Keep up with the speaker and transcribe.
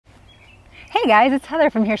Hey guys, it's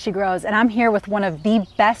Heather from Here She Grows, and I'm here with one of the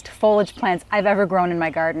best foliage plants I've ever grown in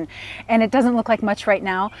my garden. And it doesn't look like much right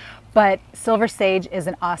now, but silver sage is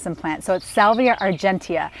an awesome plant. So it's Salvia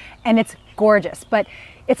Argentea, and it's gorgeous, but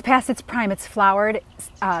it's past its prime. It's flowered.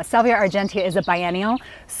 Salvia Argentea is a biennial,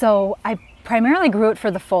 so I primarily grew it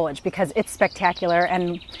for the foliage because it's spectacular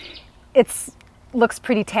and looks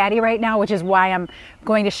pretty tatty right now, which is why I'm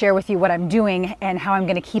going to share with you what I'm doing and how I'm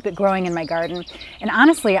going to keep it growing in my garden. And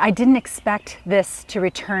honestly, I didn't expect this to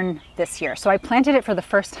return this year. So I planted it for the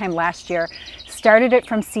first time last year, started it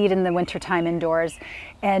from seed in the wintertime indoors,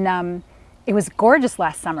 and it was gorgeous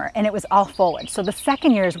last summer and it was all foliage. So the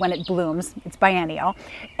second year is when it blooms. It's biennial.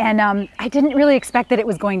 And I didn't really expect that it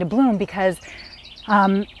was going to bloom because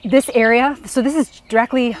this area, so this is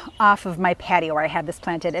directly off of my patio where I have this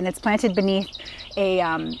planted, and it's planted beneath a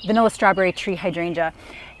vanilla strawberry tree hydrangea,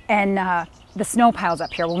 and the snow piles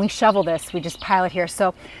up here. When we shovel this, we just pile it here.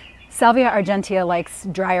 So Salvia Argentea likes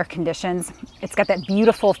drier conditions. It's got that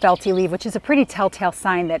beautiful felty leaf, which is a pretty telltale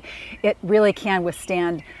sign that it really can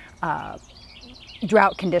withstand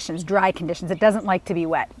drought conditions, dry conditions. It doesn't like to be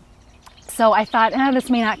wet. So I thought, this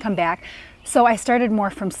may not come back. So I started more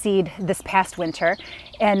from seed this past winter,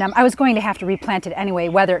 and I was going to have to replant it anyway,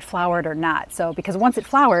 whether it flowered or not. So because once it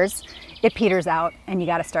flowers, it peters out and you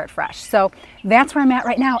got to start fresh. So that's where I'm at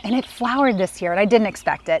right now, and it flowered this year, and I didn't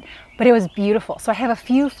expect it, but it was beautiful. So I have a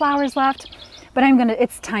few flowers left, but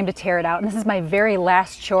it's time to tear it out. And this is my very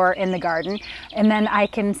last chore in the garden, and then I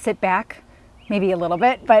can sit back, maybe a little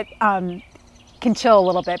bit, but can chill a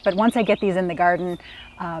little bit. But once I get these in the garden,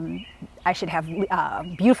 I should have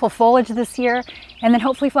beautiful foliage this year, and then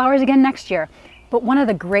hopefully flowers again next year. But one of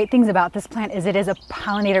the great things about this plant is it is a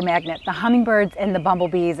pollinator magnet. The hummingbirds and the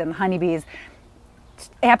bumblebees and the honeybees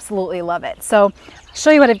absolutely love it. So I'll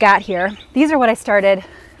show you what I've got here. These are what I started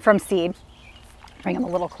from seed. Bring them a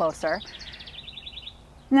little closer.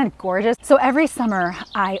 Isn't that gorgeous? So every summer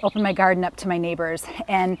I open my garden up to my neighbors,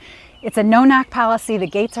 and it's a no-knock policy. The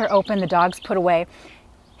gates are open, the dogs put away,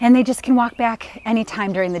 and they just can walk back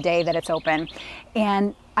anytime during the day that it's open.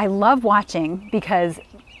 And I love watching because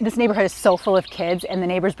this neighborhood is so full of kids, and the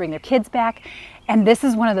neighbors bring their kids back. And this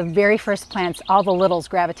is one of the very first plants all the littles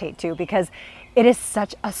gravitate to because it is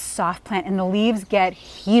such a soft plant, and the leaves get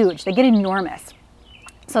huge. They get enormous.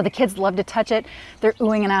 So the kids love to touch it. They're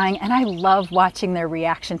oohing and ahhing, and I love watching their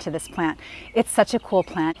reaction to this plant. It's such a cool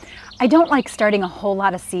plant. I don't like starting a whole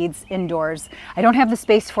lot of seeds indoors. I don't have the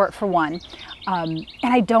space for it, for one. And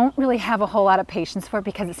I don't really have a whole lot of patience for it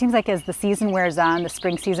because it seems like as the season wears on, the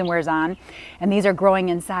spring season wears on, and these are growing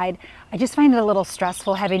inside, I just find it a little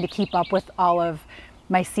stressful having to keep up with all of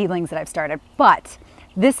my seedlings that I've started. But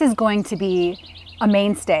this is going to be a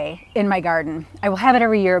mainstay in my garden. I will have it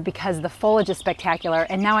every year because the foliage is spectacular,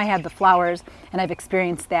 and now I have the flowers, and I've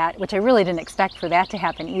experienced that, which I really didn't expect for that to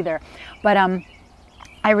happen either. But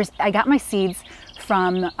I got my seeds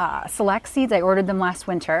from Select Seeds. I ordered them last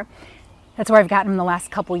winter. That's where I've gotten them the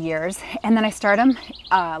last couple years. And then I start them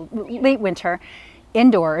late winter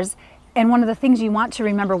indoors. And one of the things you want to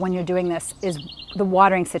remember when you're doing this is the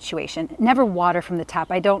watering situation. Never water from the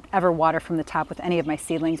top. I don't ever water from the top with any of my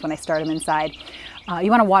seedlings when I start them inside. You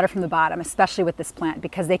want to water from the bottom, especially with this plant,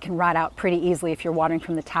 because they can rot out pretty easily if you're watering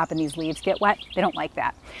from the top and these leaves get wet. They don't like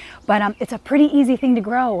that. But it's a pretty easy thing to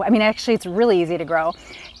grow. I mean, actually, it's really easy to grow.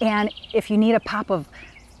 And if you need a pop of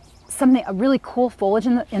a really cool foliage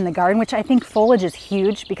in the garden, which I think foliage is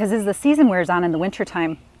huge, because as the season wears on in the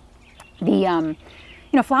wintertime, the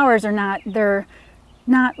flowers they're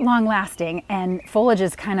not long lasting, and foliage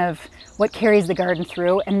is kind of what carries the garden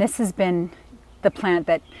through. And this has been the plant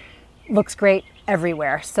that looks great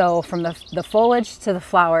everywhere. So from the foliage to the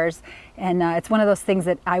flowers, and it's one of those things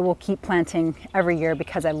that I will keep planting every year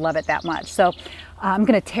because I love it that much. So I'm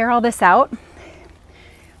going to tear all this out.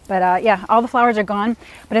 But yeah, all the flowers are gone,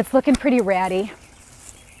 but it's looking pretty ratty.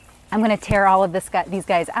 I'm going to tear all of these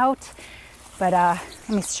guys out, but let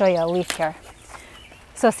me show you a leaf here.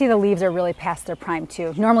 So see, the leaves are really past their prime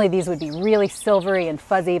too. Normally these would be really silvery and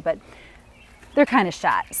fuzzy, but they're kind of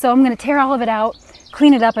shot. So I'm going to tear all of it out,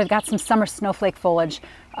 clean it up. I've got some summer snowflake foliage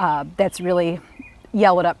that's really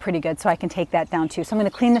yellowed up pretty good, so I can take that down too. So I'm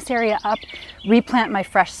going to clean this area up, replant my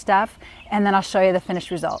fresh stuff, and then I'll show you the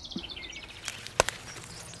finished result.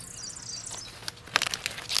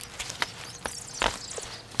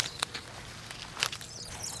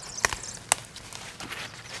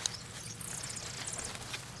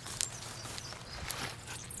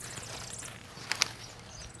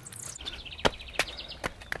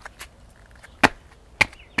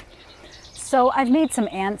 So I've made some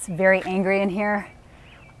ants very angry in here.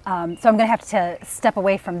 So I'm gonna have to step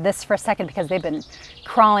away from this for a second because they've been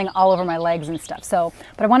crawling all over my legs and stuff. So,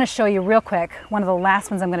 but I want to show you real quick, one of the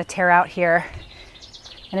last ones I'm going to tear out here,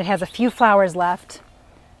 and it has a few flowers left,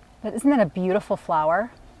 but isn't that a beautiful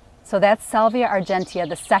flower? So that's Salvia Argentea,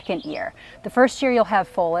 the second year. The first year you'll have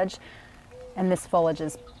foliage, and this foliage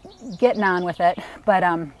is getting on with it, but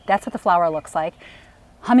that's what the flower looks like.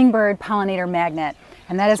 Hummingbird pollinator magnet,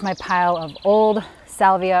 and that is my pile of old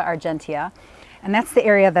Salvia Argentea, and that's the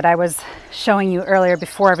area that I was showing you earlier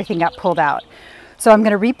before everything got pulled out. So I'm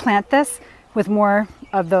going to replant this with more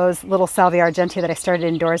of those little Salvia Argentea that I started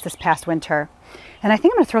indoors this past winter, and I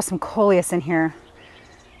think I'm going to throw some coleus in here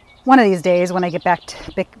one of these days when I get back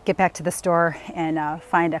to the store and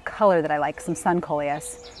find a color that I like, some sun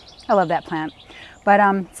coleus. I love that plant, but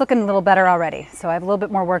it's looking a little better already. So I have a little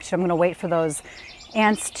bit more work to do. I'm going to wait for those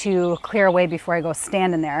ants to clear away before I go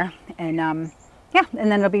stand in there, and yeah,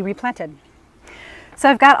 and then it'll be replanted. So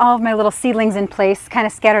I've got all of my little seedlings in place, kind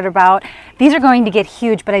of scattered about. These are going to get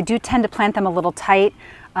huge, but I do tend to plant them a little tight,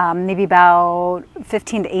 maybe about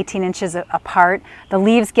 15 to 18 inches apart. The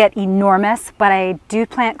leaves get enormous, but I do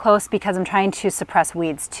plant close because I'm trying to suppress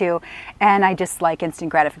weeds too, and I just like instant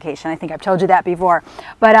gratification. I think I've told you that before.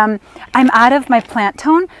 But I'm out of my plant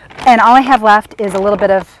tone, and all I have left is a little bit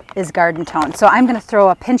of garden tone. So I'm going to throw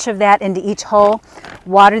a pinch of that into each hole,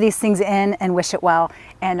 water these things in, and wish it well.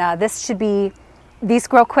 And these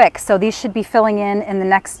grow quick, so these should be filling in the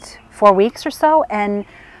next 4 weeks or so, and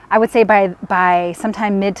I would say by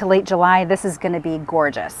sometime mid to late July, this is going to be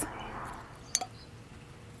gorgeous.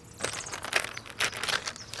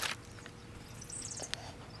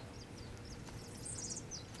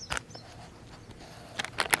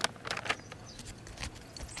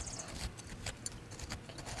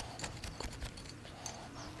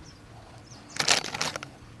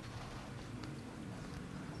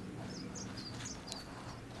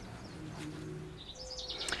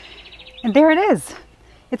 And there it is.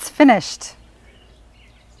 It's finished.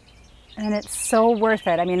 And it's so worth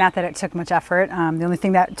it. I mean, not that it took much effort. The only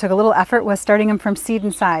thing that took a little effort was starting them from seed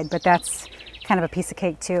inside, but that's kind of a piece of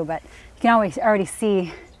cake too. But you can always already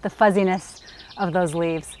see the fuzziness of those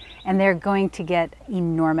leaves, and they're going to get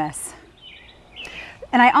enormous.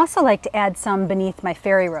 And I also like to add some beneath my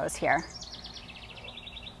fairy rose here.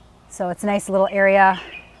 So it's a nice little area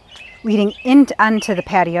leading onto the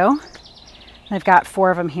patio. I've got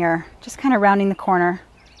 4 of them here, just kind of rounding the corner.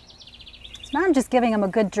 So now I'm just giving them a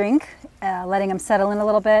good drink, letting them settle in a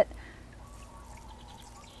little bit.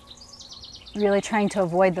 Really trying to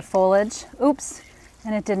avoid the foliage. Oops,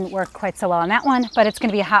 and it didn't work quite so well on that one, but it's going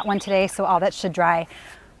to be a hot one today, so all that should dry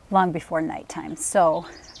long before nighttime, so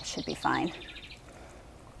it should be fine.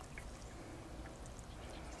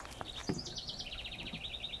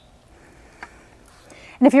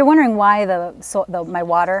 And if you're wondering why my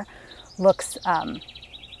water looks kind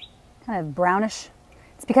of brownish,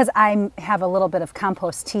 it's because I have a little bit of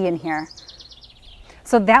compost tea in here.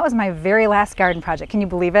 So that was my very last garden project. Can you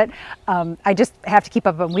believe it? I just have to keep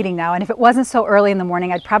up on weeding now, and if it wasn't so early in the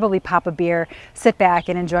morning, I'd probably pop a beer, sit back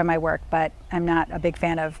and enjoy my work, but I'm not a big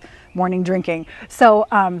fan of morning drinking. So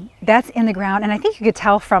that's in the ground, and I think you could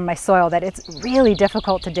tell from my soil that it's really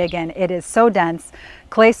difficult to dig in. It is so dense,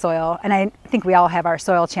 clay soil, and I think we all have our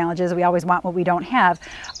soil challenges. We always want what we don't have,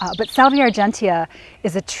 but Salvia Argentea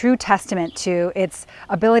is a true testament to its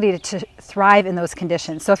ability to thrive in those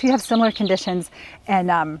conditions. So if you have similar conditions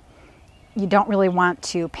and you don't really want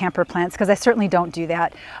to pamper plants, because I certainly don't do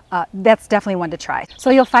that, that's definitely one to try.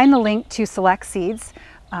 So you'll find the link to select seeds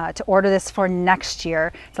to order this for next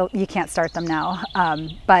year. So you can't start them now,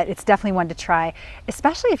 but it's definitely one to try,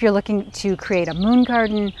 especially if you're looking to create a moon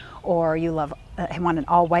garden, or you want an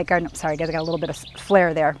all white garden. I'm sorry guys, I got a little bit of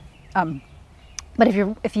flare there. But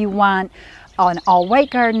if you want an all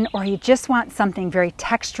white garden, or you just want something very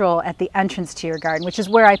textural at the entrance to your garden, which is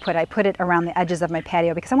where I put it around the edges of my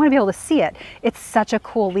patio because I want to be able to see it. It's such a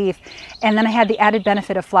cool leaf. And then I had the added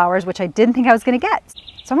benefit of flowers, which I didn't think I was going to get.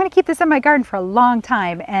 So I'm going to keep this in my garden for a long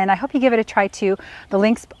time, and I hope you give it a try too. The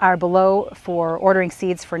links are below for ordering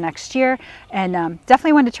seeds for next year, and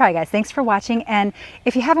definitely one to try, guys. Thanks for watching, and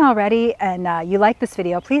if you haven't already and you like this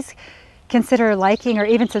video, please consider liking or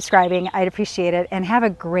even subscribing. I'd appreciate it, and have a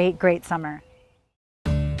great, great summer.